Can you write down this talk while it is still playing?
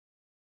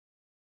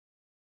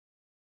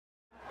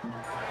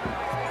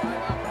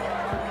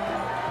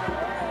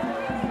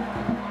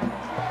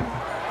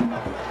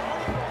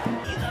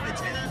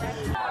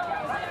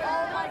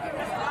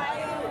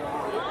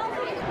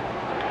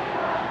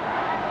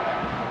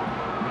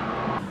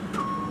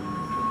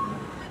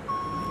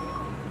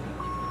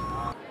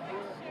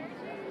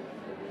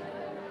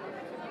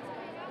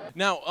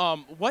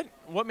Now,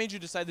 what made you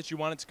decide that you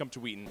wanted to come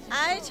to Wheaton?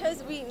 I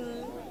chose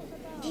Wheaton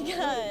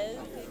because...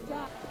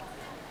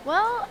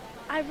 Well,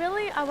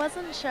 I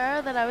wasn't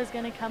sure that I was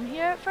going to come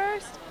here at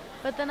first,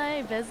 but then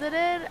I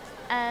visited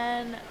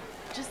and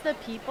just the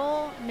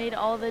people made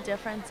all the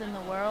difference in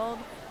the world.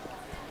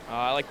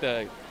 I like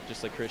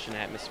just the Christian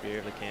atmosphere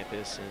of the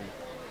campus and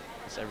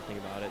just everything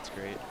about it. It's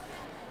great.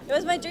 It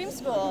was my dream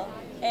school,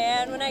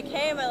 and when I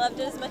came, I loved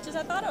it as much as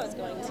I thought I was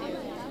going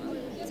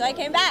to. So I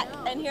came back,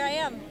 and here I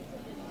am.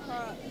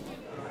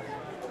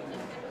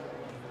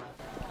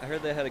 I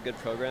heard they had a good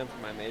program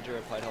for my major,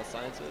 Applied Health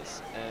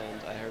Sciences,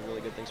 and I heard really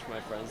good things from my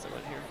friends that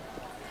went here.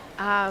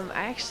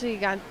 I actually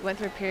went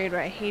through a period where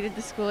I hated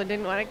the school and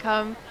didn't want to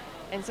come,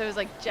 and so it was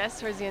like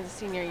just towards the end of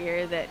senior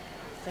year that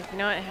it's like, you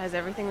know what, it has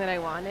everything that I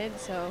wanted,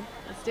 so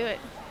let's do it.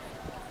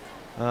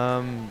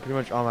 Pretty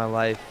much all my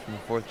life, I'm a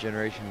fourth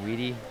generation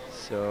Wheatie,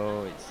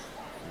 so it's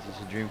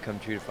just a dream come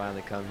true to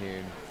finally come here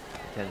and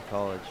attend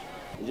college.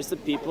 And just the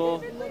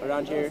people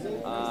around here,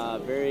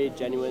 very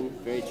genuine,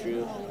 very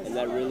true, and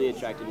that really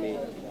attracted me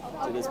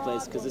to this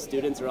place because the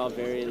students are all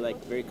very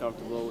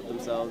comfortable with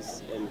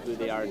themselves and who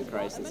they are in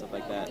Christ and stuff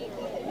like that.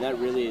 And that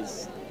really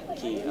is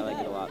key. I like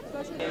it a lot.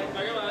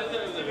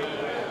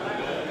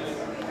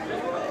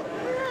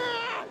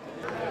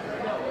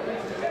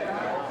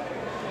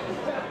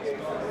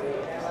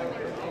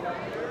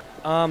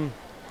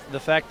 The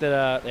fact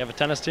that they have a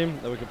tennis team,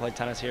 that we can play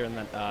tennis here, and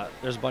that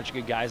there's a bunch of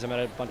good guys. I met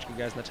a bunch of good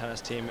guys in the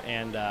tennis team,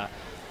 and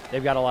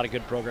they've got a lot of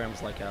good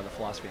programs like the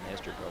philosophy and the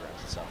history programs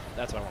and stuff.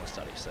 That's what I want to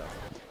study. So,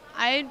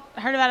 I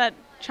heard about it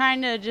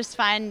trying to just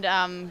find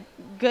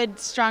good,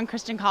 strong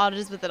Christian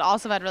colleges, but that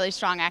also had really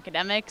strong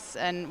academics,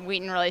 and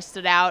Wheaton really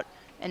stood out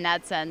in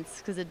that sense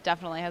because it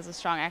definitely has a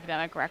strong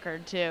academic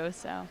record too.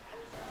 So,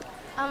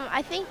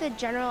 I think the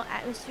general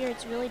atmosphere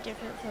is really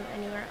different from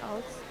anywhere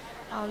else.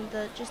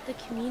 Just the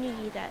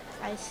community that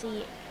I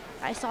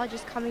saw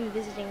just coming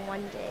visiting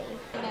one day.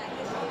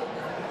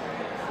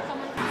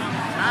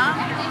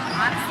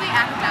 Honestly,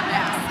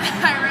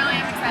 academics. I really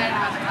am excited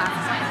about the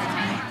classes I'm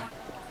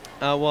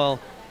taking. Well,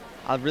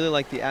 I really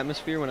liked the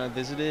atmosphere when I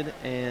visited,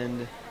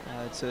 and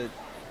it's a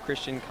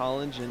Christian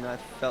college, and I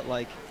felt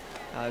like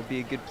it'd be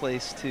a good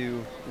place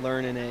to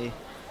learn in a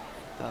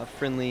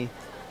friendly,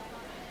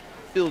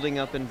 building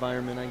up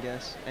environment, I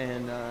guess,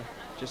 and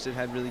just it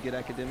had really good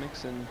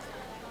academics and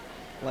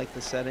like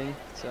the setting,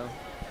 so.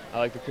 I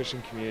like the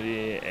Christian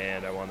community,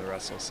 and I wanted to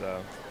wrestle,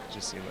 so it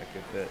just seemed like a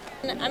good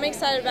fit. I'm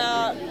excited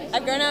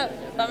I've grown up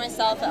by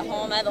myself at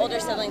home. I have older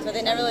siblings, but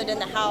they never lived in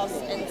the house,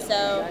 and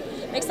so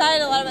I'm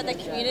excited a lot about the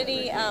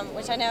community,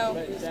 which I know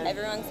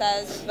everyone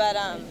says, but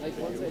I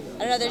don't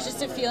know, there's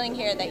just a feeling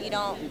here that you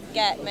don't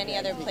get many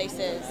other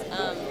places,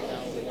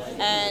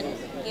 and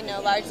you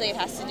know, largely it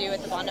has to do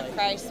with the bond of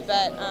Christ,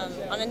 but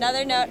on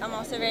another note, I'm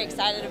also very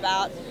excited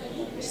about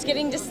just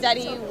getting to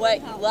study what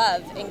you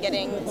love and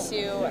getting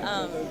to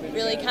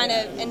really kind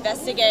of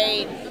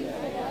investigate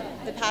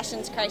the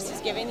passions Christ has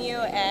given you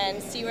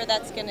and see where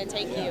that's going to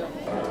take you.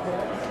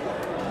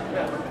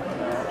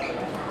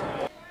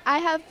 I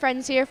have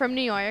friends here from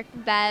New York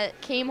that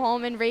came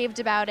home and raved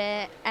about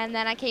it, and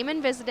then I came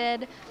and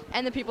visited,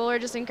 and the people were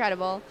just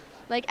incredible.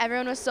 Like,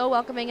 everyone was so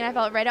welcoming, and I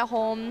felt right at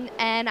home,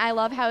 and I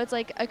love how it's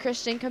like a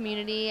Christian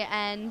community,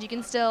 and you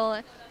can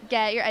still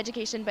get your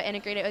education but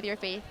integrate it with your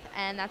faith,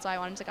 and that's why I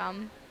wanted to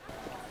come.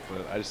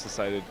 But I just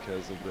decided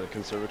because of the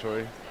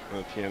conservatory. I'm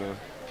a piano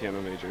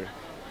major,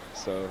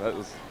 so that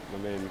was the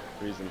main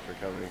reason for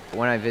coming.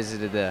 When I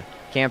visited the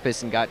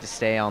campus and got to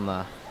stay on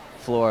the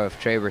floor of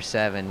Traber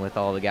 7 with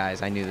all the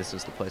guys, I knew this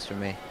was the place for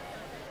me.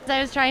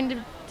 I was trying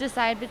to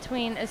decide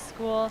between a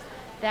school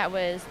that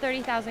was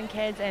 30,000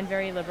 kids and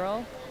very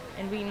liberal,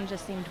 and Wheaton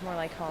just seemed more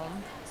like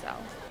home, so.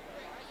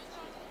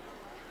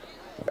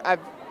 I've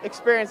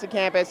experienced the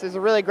campus. There's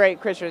a really great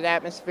Christian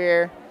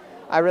atmosphere.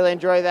 I really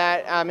enjoy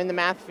that. In the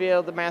math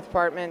field, the math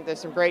department, there's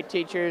some great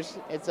teachers.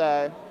 It's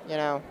you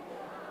know,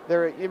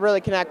 you really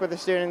connect with the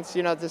students.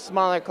 You know, the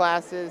smaller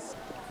classes.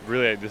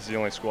 Really, this is the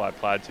only school I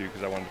applied to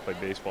because I wanted to play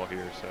baseball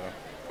here, so.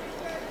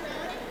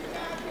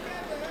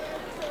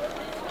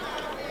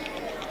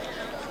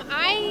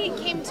 I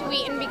came to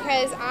Wheaton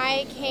because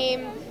I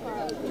came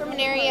from an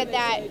area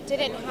that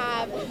didn't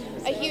have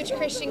a huge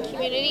Christian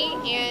community,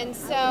 and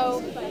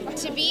so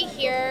to be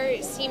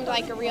here seemed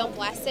like a real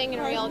blessing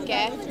and a real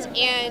gift,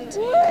 and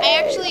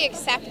I actually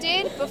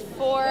accepted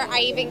before I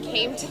even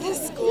came to the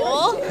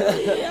school,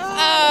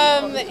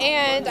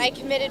 and I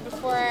committed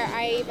before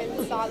I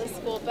even saw the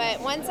school,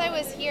 but once I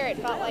was here it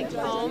felt like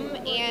home,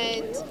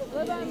 and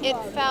it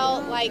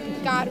felt like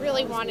God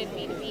really wanted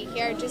me to be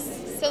here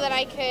just so that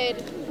I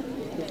could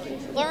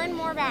learn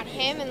more about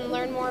him and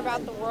learn more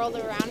about the world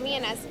around me,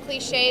 and as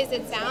cliche as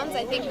it sounds,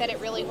 I think that it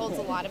really holds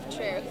a lot of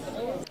truth.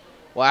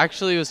 Well,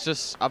 actually, it was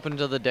just up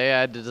until the day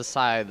I had to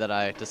decide that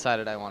I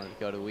decided I wanted to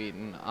go to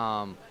Wheaton.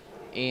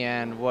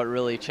 And what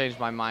really changed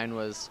my mind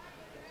was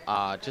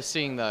just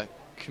seeing the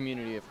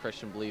community of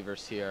Christian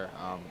believers here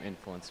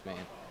influenced me.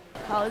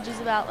 College is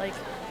about like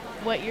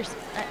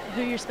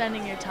who you're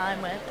spending your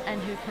time with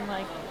and who can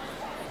like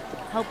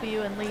help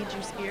you and lead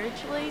you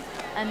spiritually,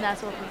 and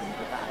that's what Wheaton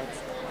provides.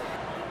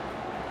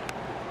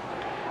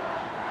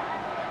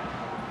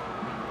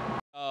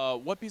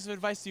 What piece of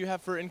advice do you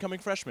have for incoming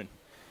freshmen?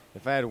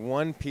 If I had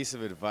one piece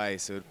of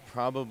advice, it would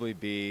probably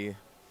be,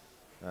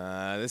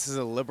 this is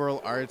a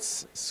liberal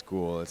arts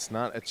school. It's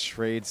not a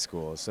trade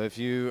school. So if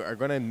you are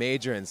going to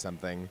major in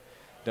something,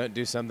 don't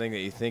do something that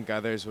you think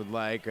others would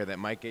like or that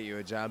might get you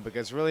a job,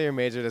 because really your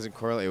major doesn't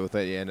correlate with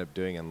what you end up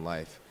doing in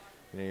life.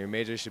 You know, your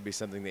major should be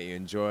something that you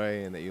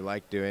enjoy and that you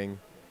like doing.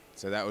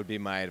 So that would be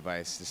my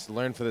advice. Just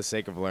learn for the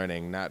sake of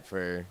learning, not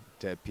to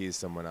appease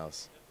someone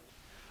else.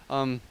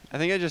 I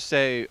think I'd just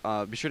say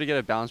be sure to get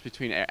a balance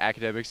between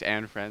academics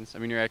and friends. I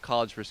mean, you're at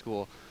college for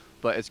school,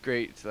 but it's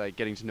great to, like,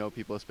 getting to know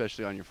people,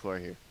 especially on your floor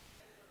here.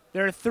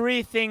 There are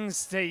three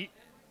things that,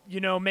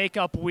 make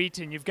up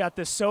Wheaton. You've got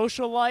the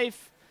social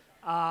life,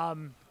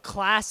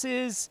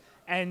 classes,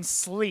 and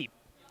sleep.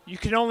 You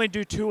can only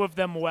do two of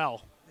them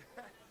well.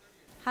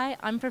 Hi,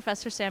 I'm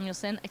Professor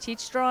Samuelson. I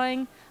teach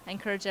drawing. I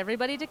encourage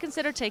everybody to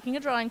consider taking a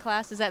drawing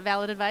class. Is that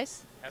valid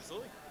advice?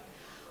 Absolutely.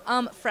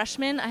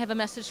 Freshmen, I have a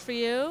message for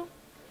you.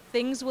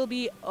 Things will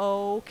be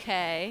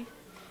okay.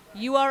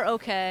 You are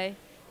okay.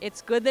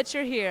 It's good that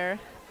you're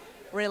here.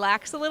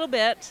 Relax a little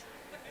bit.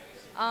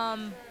 I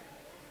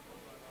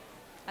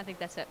think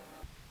that's it.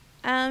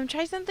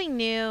 Try something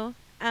new.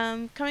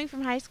 Coming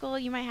from high school,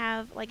 you might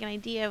have like an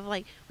idea of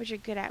like what you're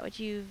good at, what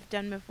you've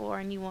done before,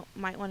 and you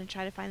might want to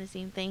try to find the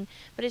same thing.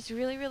 But it's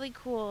really, really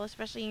cool,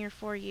 especially in your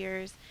 4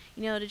 years,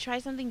 to try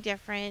something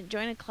different,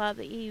 join a club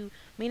that you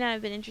may not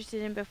have been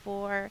interested in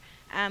before,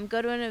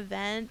 go to an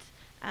event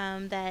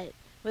that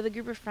with a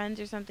group of friends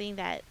or something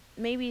that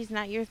maybe is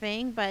not your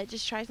thing, but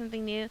just try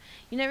something new.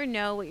 You never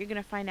know what you're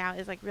going to find out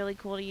is like really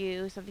cool to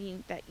you,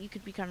 something that you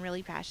could become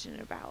really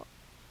passionate about.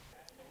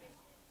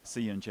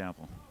 See you in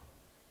chapel.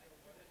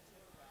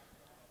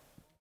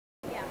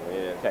 Yeah.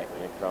 Okay. I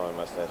can curl my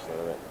mustache a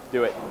little bit.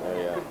 Do it. There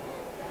we go.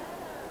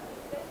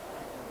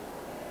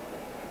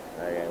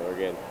 Okay, we're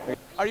good.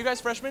 Are you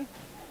guys freshmen?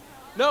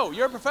 No,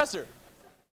 you're a professor.